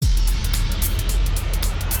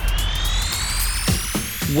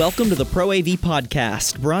Welcome to the Pro AV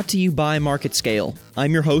Podcast, brought to you by MarketScale.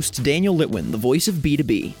 I'm your host, Daniel Litwin, the voice of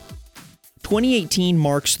B2B. 2018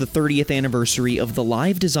 marks the 30th anniversary of the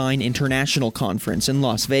Live Design International Conference in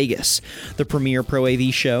Las Vegas, the premier Pro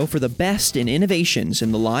AV show for the best in innovations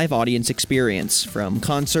in the live audience experience, from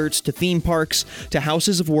concerts to theme parks to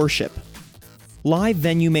houses of worship. Live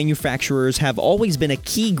venue manufacturers have always been a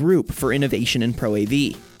key group for innovation in Pro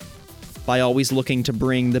AV. By always looking to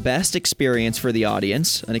bring the best experience for the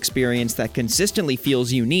audience, an experience that consistently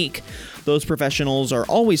feels unique, those professionals are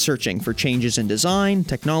always searching for changes in design,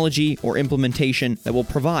 technology, or implementation that will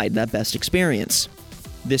provide that best experience.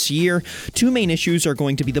 This year, two main issues are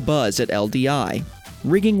going to be the buzz at LDI: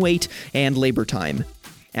 rigging weight and labor time.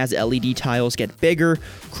 As LED tiles get bigger,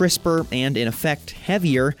 crisper, and in effect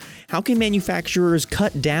heavier, how can manufacturers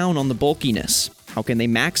cut down on the bulkiness? How can they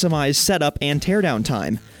maximize setup and teardown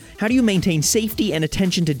time? How do you maintain safety and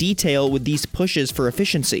attention to detail with these pushes for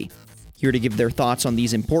efficiency? Here to give their thoughts on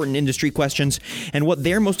these important industry questions and what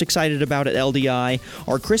they're most excited about at LDI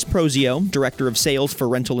are Chris Prozio, Director of Sales for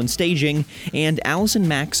Rental and Staging, and Allison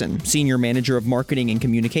Maxon, Senior Manager of Marketing and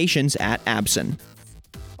Communications at Absen.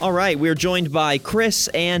 All right, we're joined by Chris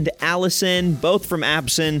and Allison, both from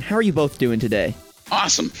Absen. How are you both doing today?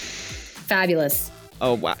 Awesome. Fabulous.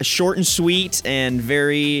 Oh, wow. Short and sweet and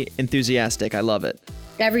very enthusiastic. I love it.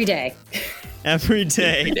 Every day. Every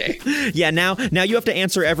day. Every day. Yeah, now you have to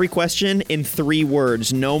answer every question in 3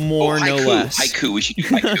 words. No more, no less. Haiku. We should do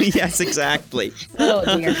haiku. Yes, exactly.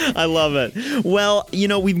 Oh, dear. I love it. Well,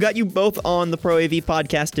 we've got you both on the Pro AV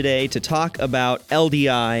podcast today to talk about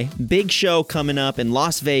LDI. Big show coming up in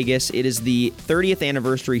Las Vegas. It is the 30th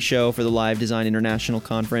anniversary show for the Live Design International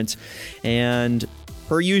Conference. And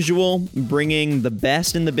per usual, bringing the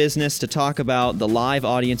best in the business to talk about the live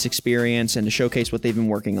audience experience and to showcase what they've been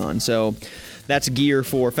working on. So that's gear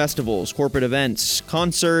for festivals, corporate events,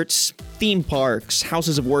 concerts, theme parks,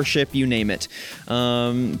 houses of worship, you name it.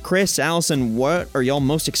 Chris, Allison, what are y'all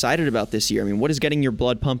most excited about this year? I mean, what is getting your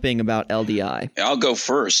blood pumping about LDI? I'll go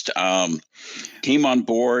first. Came on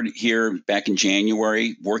board here back in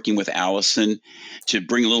January, working with Allison to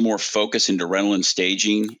bring a little more focus into rental and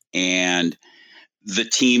staging, and the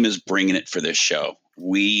team is bringing it for this show.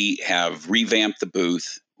 We have revamped the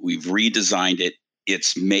booth. We've redesigned it.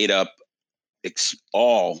 It's made up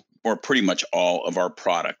all, or pretty much all, of our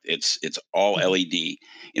product. It's all LED,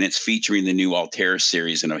 and it's featuring the new Altair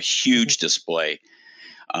series in a huge display.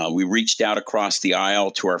 We reached out across the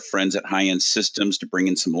aisle to our friends at High End Systems to bring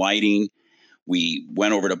in some lighting. We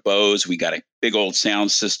went over to Bose. We got a big old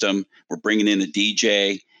sound system. We're bringing in a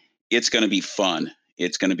DJ. It's going to be fun.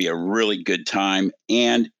 It's going to be a really good time,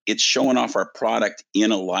 and it's showing off our product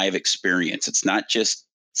in a live experience. It's not just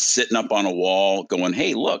sitting up on a wall going,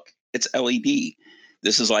 hey, look, it's LED.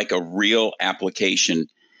 This is like a real application,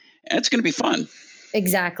 and it's going to be fun.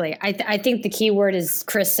 Exactly. I think the key word, as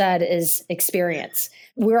Chris said, is experience.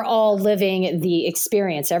 We're all living the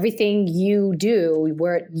experience. Everything you do,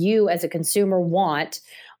 where you as a consumer want,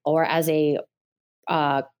 or as a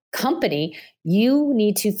company, you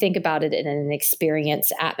need to think about it in an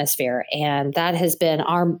experience atmosphere. And that has been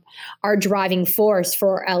our driving force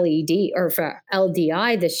for LED, or for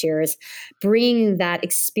LDI this year, is bringing that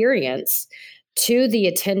experience to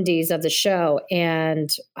the attendees of the show.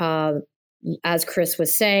 And as Chris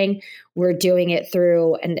was saying, we're doing it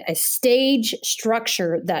through a stage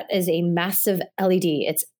structure that is a massive LED.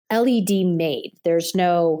 It's LED made. There's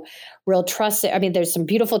no real truss. I mean, there's some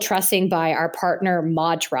beautiful trussing by our partner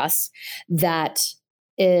Mod Truss that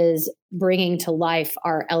is bringing to life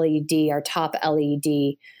our top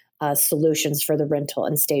LED solutions for the rental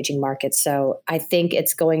and staging market. So I think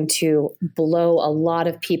it's going to blow a lot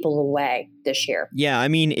of people away this year. Yeah, I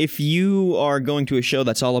mean, if you are going to a show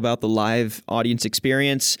that's all about the live audience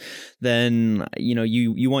experience, then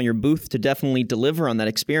you want your booth to definitely deliver on that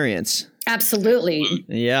experience. Absolutely.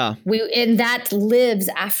 Yeah. And that lives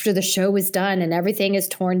after the show is done and everything is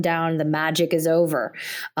torn down. The magic is over.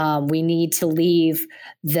 We need to leave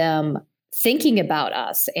them thinking about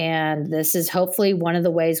us. And this is hopefully one of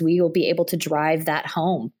the ways we will be able to drive that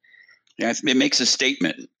home. Yeah, it makes a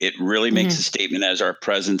statement. It really makes a statement as our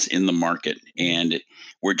presence in the market. And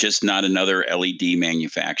we're just not another LED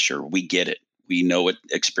manufacturer. We get it. We know what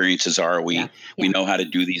experiences are. We know how to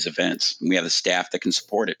do these events. We have the staff that can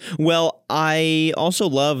support it. Well, I also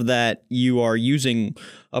love that you are using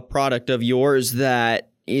a product of yours that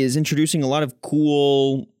is introducing a lot of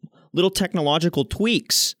cool little technological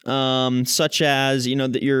tweaks, such as,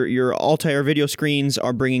 that your Altair video screens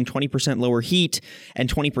are bringing 20% lower heat and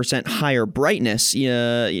 20% higher brightness.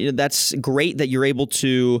 That's great that you're able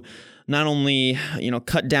to not only,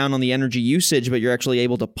 cut down on the energy usage, but you're actually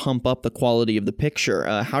able to pump up the quality of the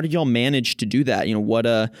picture. How did y'all manage to do that?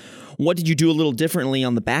 What did you do a little differently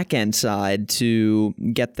on the back end side to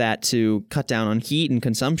get that to cut down on heat and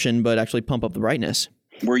consumption, but actually pump up the brightness?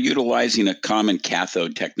 We're utilizing a common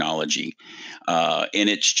cathode technology, and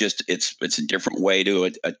it's a different way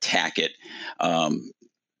to attack it.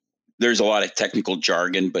 There's a lot of technical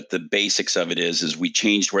jargon, but the basics of it is we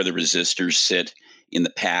changed where the resistors sit in the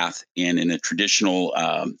path. And in a traditional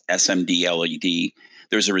SMD LED,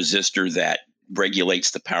 there's a resistor that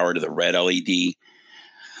regulates the power to the red LED.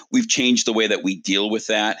 We've changed the way that we deal with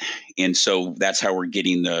that. And so that's how we're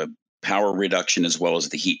getting the power reduction as well as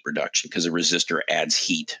the heat reduction, because the resistor adds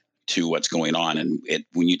heat to what's going on. And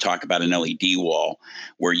when you talk about an LED wall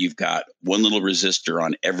where you've got one little resistor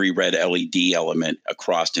on every red LED element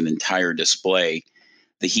across an entire display,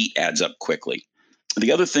 the heat adds up quickly.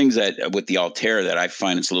 The other things that with the Altair that I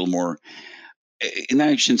find it's a little more, and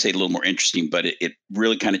I shouldn't say a little more interesting, but it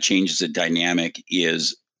really kind of changes the dynamic,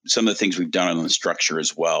 is some of the things we've done on the structure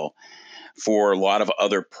as well. For a lot of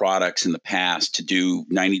other products in the past, to do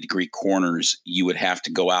 90-degree corners, you would have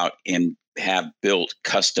to go out and have built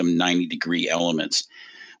custom 90-degree elements.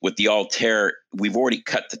 With the Altair, we've already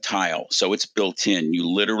cut the tile, so it's built in. You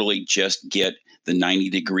literally just get the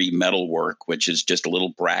 90-degree metal work, which is just a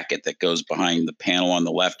little bracket that goes behind the panel on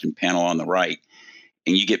the left and panel on the right,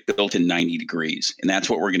 and you get built in 90 degrees. And that's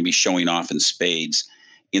what we're going to be showing off in spades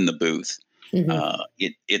in the booth. Mm-hmm.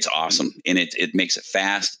 It's awesome, and it makes it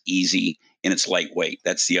fast, easy, and it's lightweight.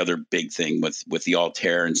 That's the other big thing with the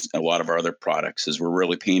Altair and a lot of our other products, is we're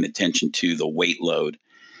really paying attention to the weight load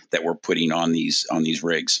that we're putting on these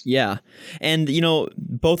rigs. Yeah. And,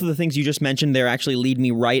 both of the things you just mentioned there actually lead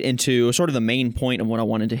me right into sort of the main point of what I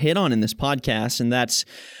wanted to hit on in this podcast. And that's,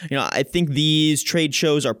 I think these trade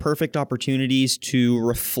shows are perfect opportunities to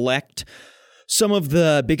reflect some of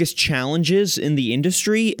the biggest challenges in the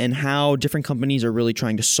industry and how different companies are really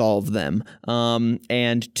trying to solve them.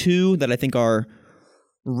 And two that I think are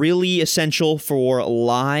really essential for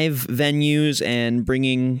live venues and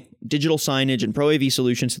bringing digital signage and Pro AV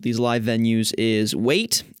solutions to these live venues is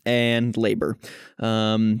weight and labor.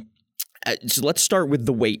 So let's start with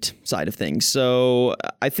the weight side of things. So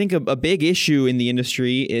I think a big issue in the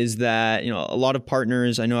industry is that, a lot of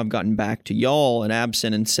partners, I know I've gotten back to y'all at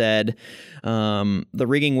Absen and said the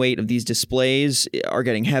rigging weight of these displays are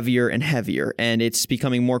getting heavier and heavier, and it's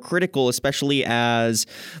becoming more critical, especially as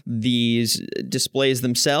these displays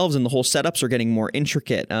themselves and the whole setups are getting more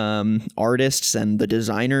intricate. Artists and the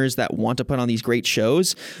designers that want to put on these great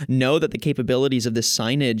shows know that the capabilities of this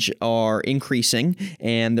signage are increasing,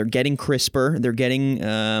 and they're getting crisper, they're getting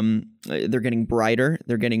brighter,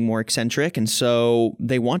 they're getting more eccentric, and so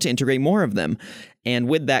they want to integrate more of them. And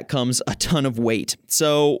with that comes a ton of weight.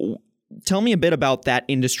 So tell me a bit about that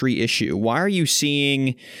industry issue. Why are you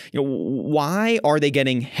seeing, why are they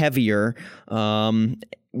getting heavier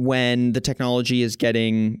when the technology is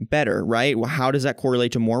getting better, right? How does that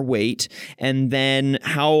correlate to more weight? And then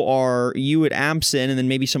how are you at Absen and then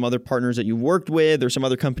maybe some other partners that you've worked with or some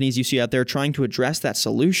other companies you see out there trying to address that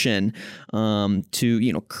solution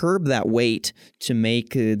to, curb that weight to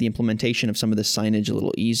make the implementation of some of the signage a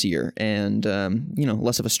little easier and,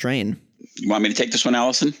 less of a strain? You want me to take this one,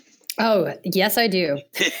 Allison? Oh, yes, I do.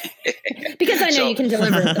 Because I know you can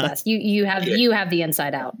deliver it the best. You have the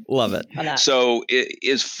inside out. Love it. On that. So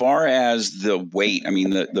as far as the weight,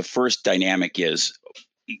 the first dynamic is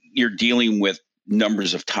you're dealing with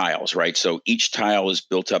numbers of tiles, right? So each tile is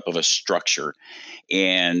built up of a structure.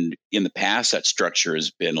 And in the past, that structure has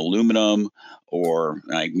been aluminum or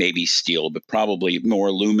maybe steel, but probably more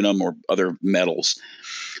aluminum or other metals.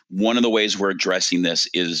 One of the ways we're addressing this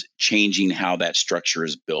is changing how that structure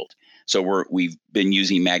is built. So we've been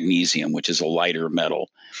using magnesium, which is a lighter metal.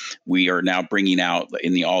 We are now bringing out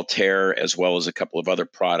in the Altair, as well as a couple of other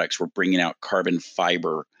products, we're bringing out carbon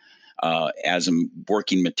fiber as a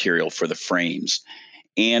working material for the frames.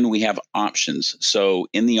 And we have options. So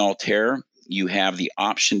in the Altair, you have the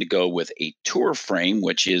option to go with a tour frame,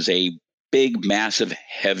 which is a big, massive,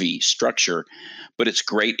 heavy structure, but it's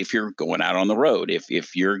great if you're going out on the road.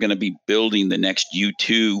 If you're going to be building the next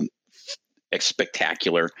U2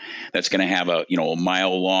 spectacular that's going to have a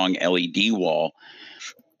mile-long LED wall,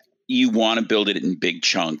 you want to build it in big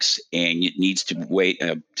chunks, and it needs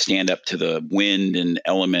to stand up to the wind and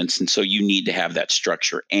elements, and so you need to have that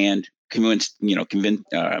structure. And you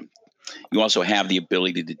also have the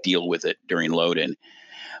ability to deal with it during load-in.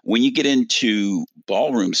 When you get into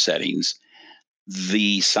ballroom settings,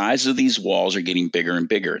 the size of these walls are getting bigger and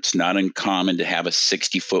bigger. It's not uncommon to have a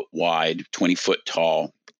 60-foot wide, 20-foot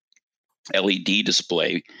tall LED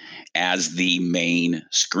display as the main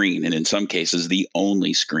screen, and in some cases, the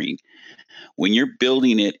only screen. When you're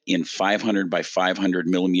building it in 500 by 500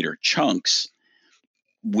 millimeter chunks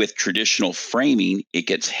with traditional framing, it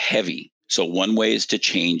gets heavy. So one way is to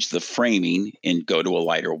change the framing and go to a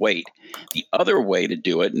lighter weight. The other way to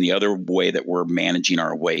do it, and the other way that we're managing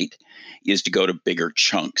our weight, is to go to bigger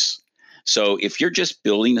chunks. So if you're just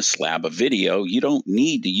building a slab of video, you don't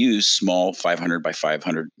need to use small 500 by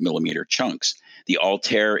 500 millimeter chunks. The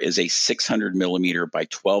Altair is a 600 millimeter by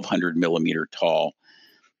 1200 millimeter tall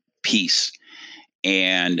piece.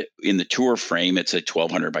 And in the tour frame, it's a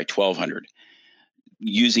 1200 by 1200.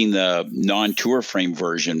 Using the non-tour frame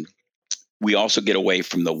version, we also get away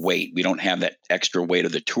from the weight. We don't have that extra weight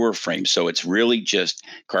of the tour frame. So it's really just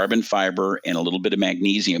carbon fiber and a little bit of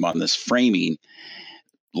magnesium on this framing.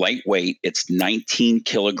 Lightweight, it's 19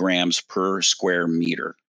 kilograms per square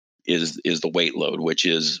meter is the weight load, which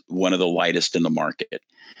is one of the lightest in the market.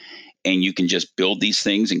 And you can just build these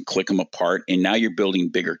things and click them apart. And now you're building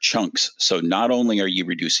bigger chunks. So not only are you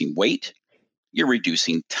reducing weight, you're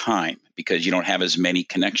reducing time because you don't have as many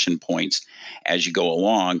connection points as you go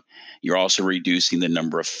along. You're also reducing the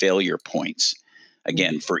number of failure points.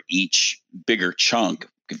 Again, for each bigger chunk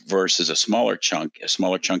versus a smaller chunk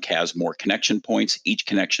has more connection points. Each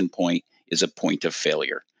connection point is a point of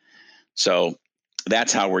failure. So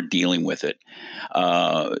that's how we're dealing with it.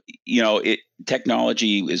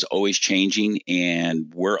 Technology is always changing, and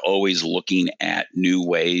we're always looking at new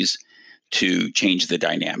ways to change the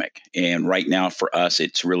dynamic. And right now for us,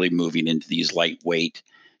 it's really moving into these lightweight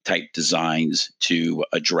type designs to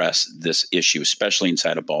address this issue, especially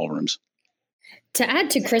inside of ballrooms. To add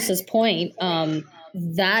to Chris's point,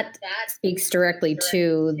 that speaks directly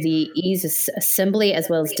to the ease of assembly as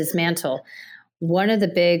well as dismantle. One of the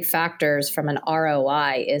big factors from an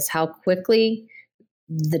ROI is how quickly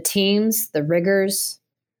the teams, the riggers,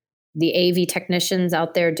 the AV technicians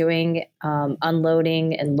out there doing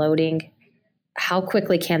unloading and loading, how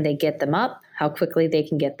quickly can they get them up? How quickly they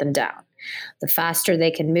can get them down? The faster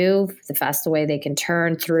they can move, the faster way they can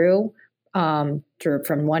turn through from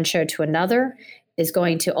one show to another is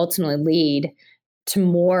going to ultimately lead to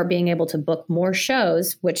more being able to book more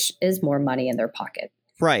shows, which is more money in their pocket.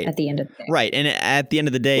 Right. At the end of the day. Right. And at the end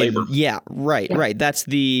of the day, labor. Yeah. Right. That's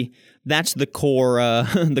the core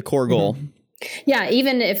the core goal. Mm-hmm. Yeah.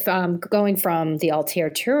 Even if going from the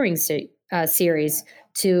Altair Touring series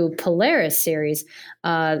to Polaris series,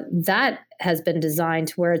 that has been designed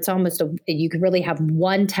to where it's almost you could really have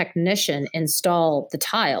one technician install the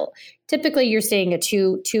tile. Typically, you're seeing a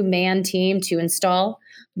two-man team to install.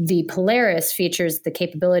 The Polaris features the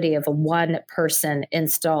capability of a one-person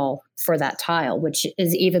install for that tile, which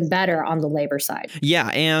is even better on the labor side. Yeah,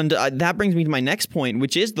 and that brings me to my next point,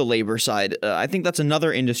 which is the labor side. I think that's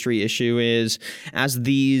another industry issue is as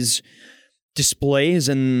these displays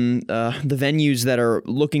and the venues that are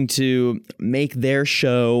looking to make their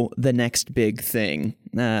show the next big thing,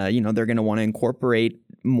 they're going to want to incorporate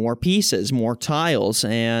more pieces, more tiles.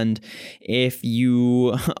 And if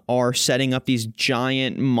you are setting up these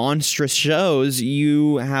giant, monstrous shows,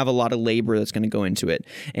 you have a lot of labor that's going to go into it.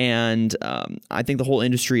 And I think the whole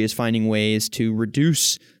industry is finding ways to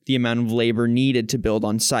reduce the amount of labor needed to build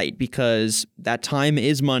on site because that time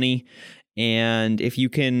is money. And if you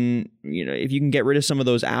can get rid of some of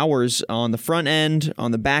those hours on the front end,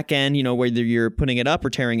 on the back end, whether you're putting it up or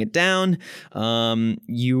tearing it down,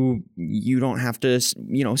 you don't have to,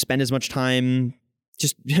 spend as much time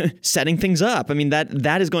just setting things up. I mean,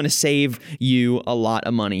 that is going to save you a lot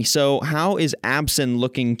of money. So how is Absen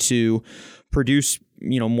looking to produce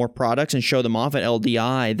more products and show them off at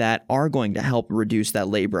LDI that are going to help reduce that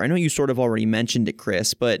labor? I know you sort of already mentioned it,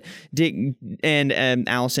 Chris, but and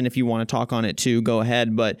Allison, if you want to talk on it too, go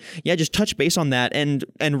ahead. But yeah, just touch base on that and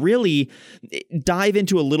really dive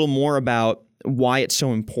into a little more about why it's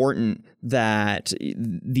so important that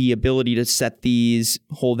the ability to set these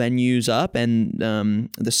whole venues up and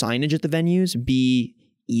the signage at the venues be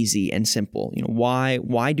easy and simple.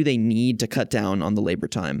 Why do they need to cut down on the labor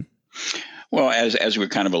time? Well, as we're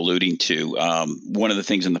kind of alluding to, one of the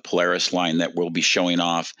things in the Polaris line that we'll be showing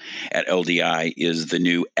off at LDI is the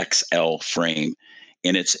new XL frame,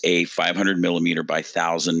 and it's a 500 millimeter by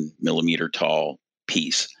 1,000 millimeter tall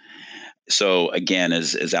piece. So again,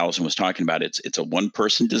 as Allison was talking about, it's a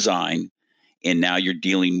one-person design, and now you're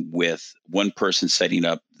dealing with one person setting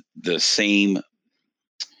up the same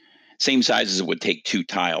size as it would take two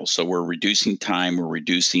tiles. So we're reducing time, we're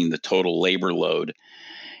reducing the total labor load,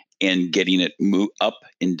 and getting it up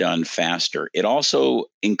and done faster. It also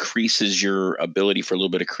increases your ability for a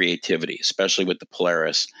little bit of creativity, especially with the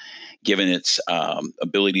Polaris. given its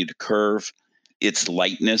ability to curve, its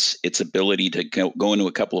lightness, its ability to go into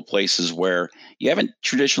a couple of places where you haven't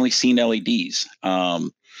traditionally seen LEDs.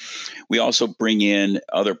 We also bring in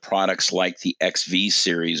other products like the XV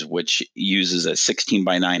series, which uses a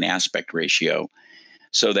 16:9 aspect ratio,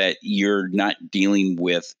 so that you're not dealing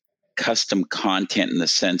with custom content in the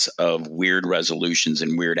sense of weird resolutions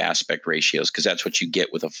and weird aspect ratios, because that's what you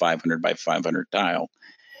get with a 500x500 tile.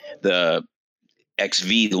 The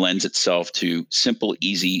XV lends itself to simple,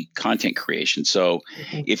 easy content creation. So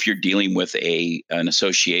if you're dealing with an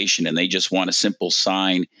association and they just want a simple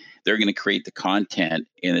sign, they're going to create the content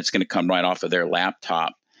and it's going to come right off of their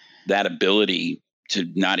laptop. That ability to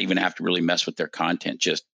not even have to really mess with their content,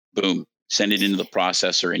 just boom, send it into the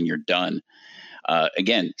processor and you're done.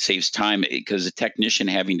 Again, saves time, because the technician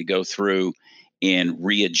having to go through and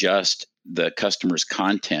readjust the customer's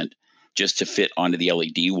content just to fit onto the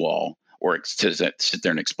LED wall, or to sit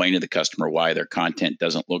there and explain to the customer why their content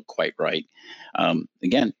doesn't look quite right.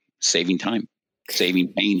 Again, saving time,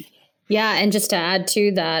 saving pain. Yeah, and just to add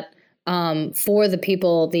to that, for the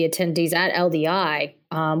people, the attendees at LDI,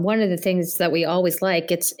 one of the things that we always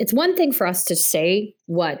like, it's one thing for us to say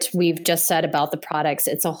what we've just said about the products.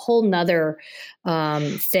 It's a whole nother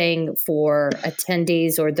thing for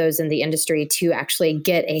attendees or those in the industry to actually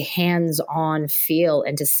get a hands-on feel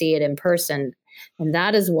and to see it in person. And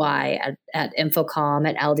that is why at Infocom,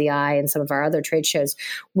 at LDI, and some of our other trade shows,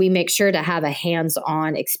 we make sure to have a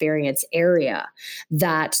hands-on experience area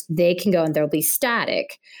that they can go, and they'll be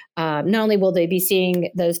static. Not only will they be seeing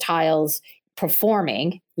those tiles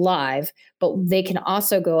performing live, but they can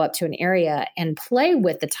also go up to an area and play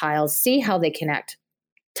with the tiles, see how they connect,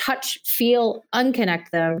 touch, feel, unconnect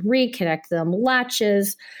them, reconnect them,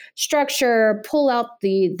 latches, structure, pull out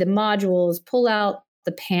the modules, pull out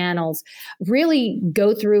the panels, really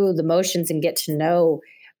go through the motions and get to know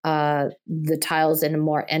the tiles in a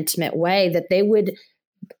more intimate way that they would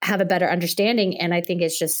have a better understanding. And I think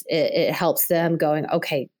it's just, it helps them going,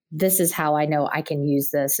 okay, this is how I know I can use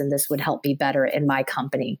this, and this would help me better in my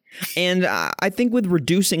company. And I think with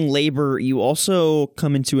reducing labor, you also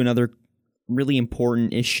come into another really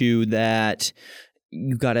important issue that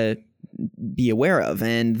you got to be aware of.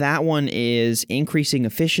 And that one is increasing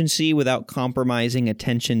efficiency without compromising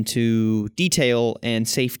attention to detail and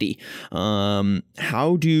safety.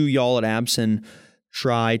 How do y'all at Absen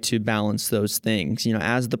try to balance those things,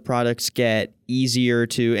 as the products get easier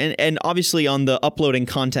to, and obviously on the uploading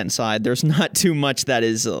content side, there's not too much that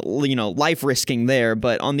is, life risking there,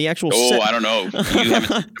 but on the actual I don't know. You haven't seen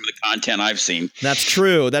some of the content I've seen. That's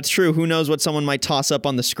true. Who knows what someone might toss up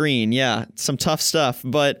on the screen? Yeah, some tough stuff.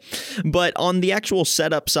 But on the actual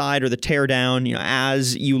setup side or the teardown,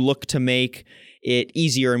 as you look to make it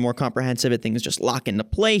easier and more comprehensive, things just lock into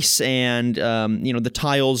place, and the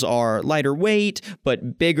tiles are lighter weight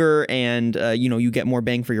but bigger, and you get more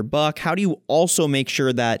bang for your buck. How do you also make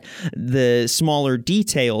sure that the smaller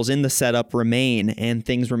details in the setup remain and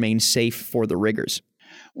things remain safe for the riggers?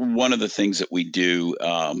 One of the things that we do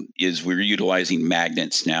is we're utilizing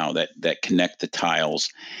magnets now that connect the tiles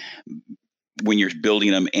when you're building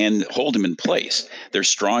them and hold them in place. They're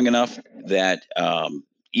strong enough that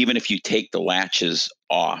even if you take the latches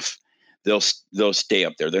off, they'll stay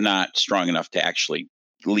up there. They're not strong enough to actually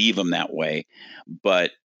leave them that way,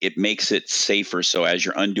 but it makes it safer. So as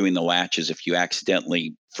you're undoing the latches, if you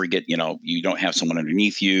accidentally forget, you don't have someone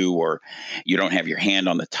underneath you, or you don't have your hand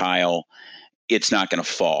on the tile, it's not going to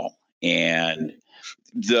fall. And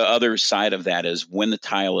the other side of that is when the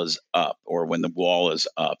tile is up or when the wall is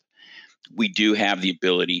up, we do have the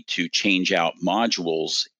ability to change out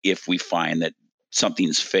modules if we find that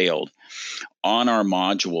something's failed. On our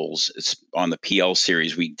modules, on the PL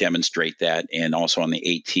series, we demonstrate that, and also on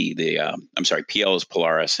the AT. PL is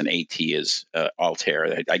Polaris and AT is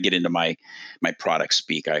Altair. I get into my product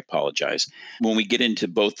speak. I apologize. When we get into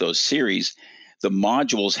both those series, the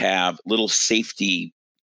modules have little safety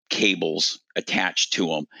cables attached to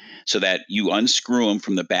them, so that you unscrew them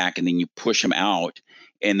from the back and then you push them out,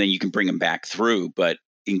 and then you can bring them back through. But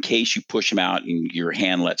in case you push them out and your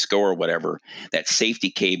hand lets go or whatever, that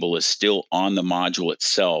safety cable is still on the module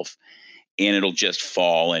itself, and it'll just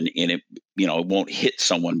fall and it won't hit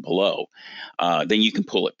someone below. Then you can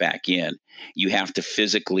pull it back in. You have to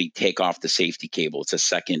physically take off the safety cable. It's a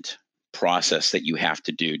second process that you have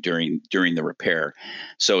to do during the repair.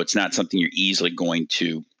 So it's not something you're easily going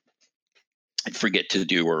to forget to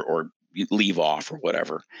do or leave off or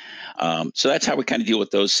whatever. So that's how we kind of deal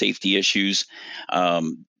with those safety issues.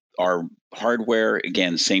 Our hardware,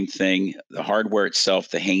 again, same thing. The hardware itself,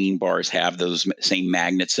 the hanging bars have those same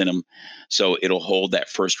magnets in them. So it'll hold that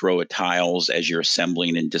first row of tiles as you're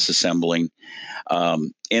assembling and disassembling.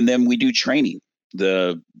 And then we do training.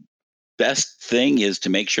 The best thing is to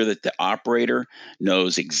make sure that the operator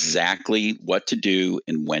knows exactly what to do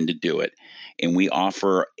and when to do it. And we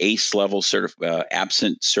offer ACE level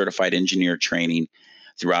absent certified engineer training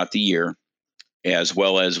throughout the year, as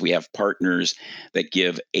well as we have partners that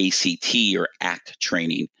give ACT or ACT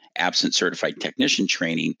training, absent certified technician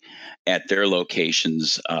training, at their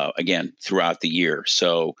locations, again, throughout the year.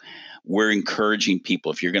 So we're encouraging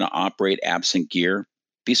people, if you're going to operate absent gear,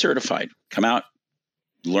 be certified. Come out,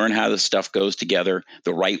 learn how the stuff goes together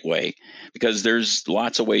the right way, because there's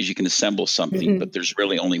lots of ways you can assemble something, but there's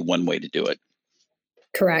really only one way to do it.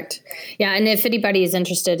 Correct. Yeah. And if anybody is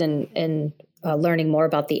interested in learning more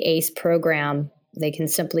about the ACE program, they can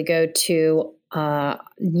simply go to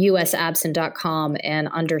usabsent.com, and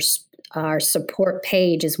under our support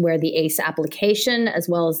page is where the ACE application as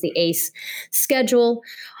well as the ACE schedule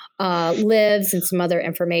lives, and some other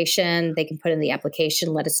information. They can put in the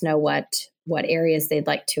application, let us know what areas they'd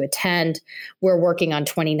like to attend. We're working on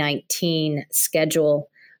 2019 schedule.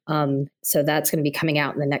 So that's going to be coming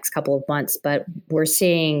out in the next couple of months, but we're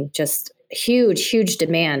seeing just huge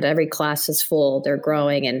demand. Every class is full. They're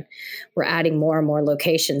growing, and we're adding more and more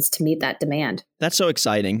locations to meet that demand. That's so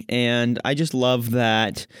exciting. And I just love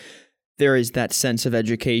that there is that sense of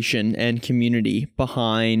education and community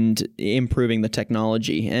behind improving the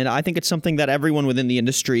technology. And I think it's something that everyone within the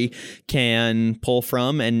industry can pull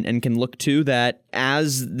from and can look to, that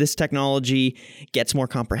as this technology gets more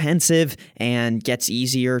comprehensive and gets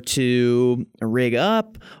easier to rig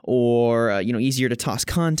up, or easier to toss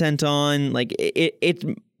content on, like it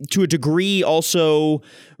to a degree also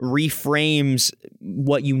reframes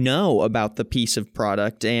what you know about the piece of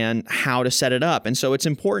product and how to set it up. And so it's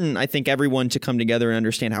important, I think, everyone to come together and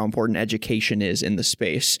understand how important education is in the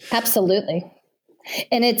space. Absolutely.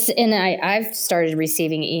 And I've started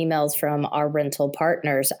receiving emails from our rental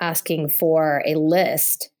partners asking for a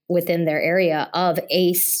list within their area of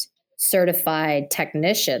ACE certified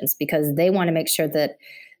technicians, because they want to make sure that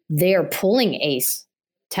they are pulling ACE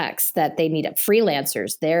techs that they need,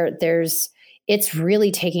 freelancers. It's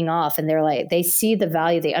really taking off, and they see the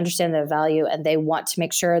value, they understand the value, and they want to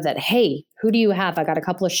make sure that, hey, who do you have? I got a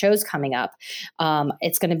couple of shows coming up.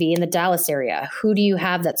 It's going to be in the Dallas area. Who do you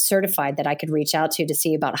have that's certified that I could reach out to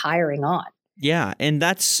see about hiring on? Yeah. And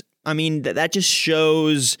that just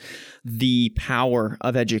shows the power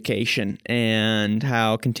of education and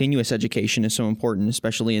how continuous education is so important,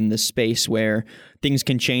 especially in this space where things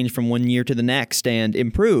can change from one year to the next and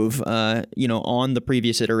improve, on the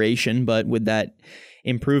previous iteration. But with that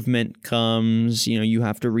improvement comes, you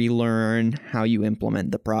have to relearn how you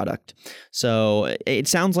implement the product. So it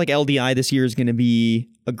sounds like LDI this year is going to be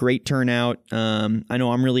a great turnout. I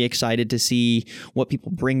know I'm really excited to see what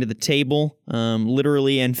people bring to the table,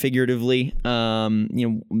 literally and figuratively.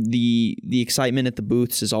 The excitement at the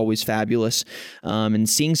booths is always fabulous, and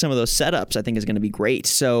seeing some of those setups I think is going to be great.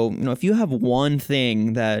 So if you have one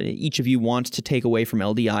thing that each of you wants to take away from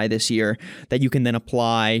LDI this year that you can then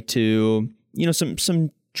apply to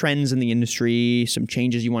some trends in the industry, some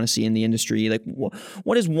changes you want to see in the industry, like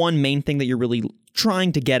what is one main thing that you're really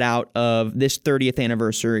trying to get out of this 30th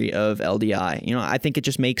anniversary of LDI? I think it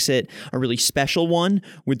just makes it a really special one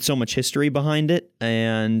with so much history behind it.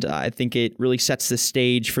 And I think it really sets the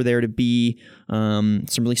stage for there to be some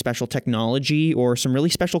really special technology or some really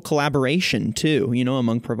special collaboration too,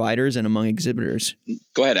 among providers and among exhibitors.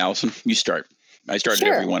 Go ahead, Allison. You start. I started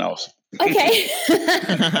Sure. Everyone else. Okay.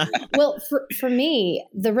 Well, for me,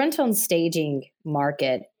 the rental and staging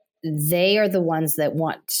market, they are the ones that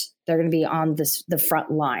they're going to be on the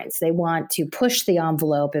front lines. They want to push the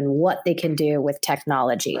envelope in what they can do with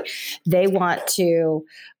technology. They want to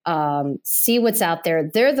see what's out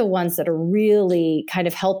there. They're the ones that are really kind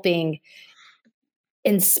of helping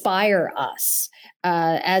inspire us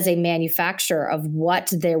as a manufacturer of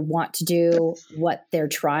what they want to do, what they're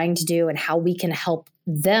trying to do, and how we can help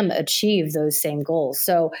them achieve those same goals.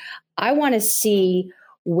 So I want to see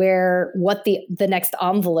what the next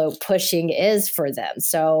envelope pushing is for them.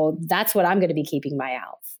 So that's what I'm going to be keeping my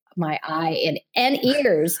eye and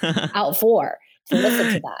ears out for, to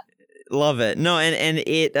listen to that. Love it. No, and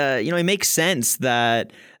it it makes sense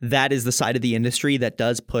that is the side of the industry that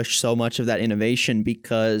does push so much of that innovation,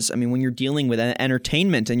 because when you're dealing with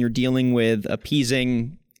entertainment and you're dealing with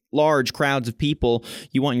appeasing large crowds of people.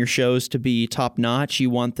 You want your shows to be top notch. You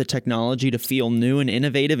want the technology to feel new and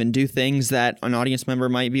innovative and do things that an audience member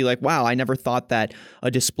might be like, wow, I never thought that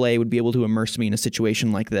a display would be able to immerse me in a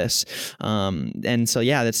situation like this. And so,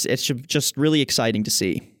 yeah, it's just really exciting to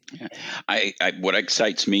see. Yeah. What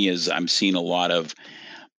excites me is I'm seeing a lot of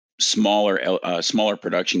smaller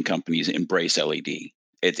production companies embrace LED.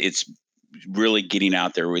 It's really getting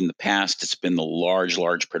out there. In the past, it's been the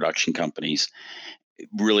large production companies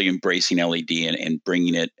really embracing LED and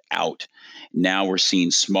bringing it out. Now we're seeing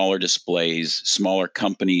smaller displays, smaller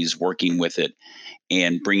companies working with it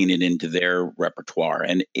and bringing it into their repertoire.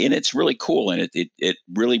 And it's really cool. And it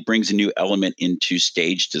really brings a new element into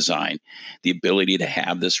stage design. The ability to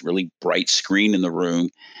have this really bright screen in the room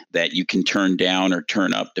that you can turn down or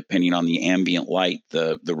turn up depending on the ambient light,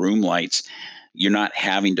 the room lights. You're not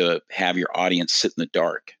having to have your audience sit in the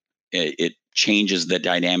dark. It changes the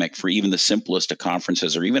dynamic for even the simplest of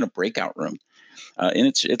conferences or even a breakout room. And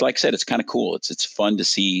it's like I said, it's kind of cool. It's fun to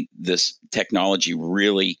see this technology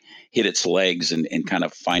really hit its legs and kind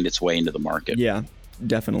of find its way into the market. Yeah,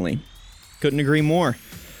 definitely. Couldn't agree more.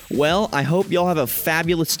 Well, I hope y'all have a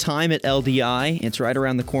fabulous time at LDI. It's right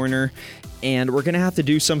around the corner. And we're going to have to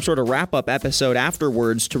do some sort of wrap-up episode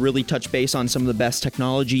afterwards to really touch base on some of the best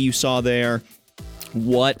technology you saw there,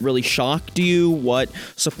 what really shocked you, what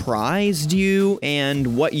surprised you,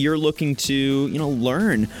 and what you're looking to,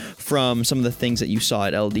 learn from some of the things that you saw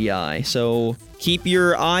at LDI. So keep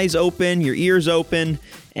your eyes open, your ears open,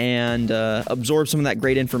 and absorb some of that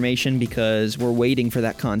great information because we're waiting for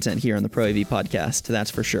that content here on the Pro AV podcast. That's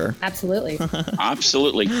for sure. Absolutely.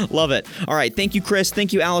 Absolutely. Love it. All right. Thank you, Chris.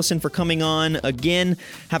 Thank you, Allison, for coming on again.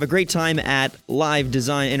 Have a great time at Live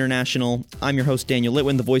Design International. I'm your host, Daniel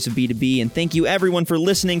Litwin, the voice of B2B, and thank you everyone for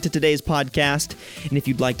listening to today's podcast. And if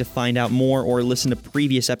you'd like to find out more or listen to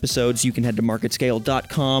previous episodes, you can head to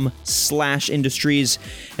marketscale.com/industries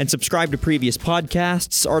and subscribe to previous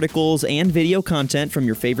podcasts, articles, and video content from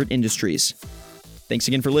your favorite industries. Thanks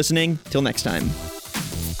again for listening. Till next time.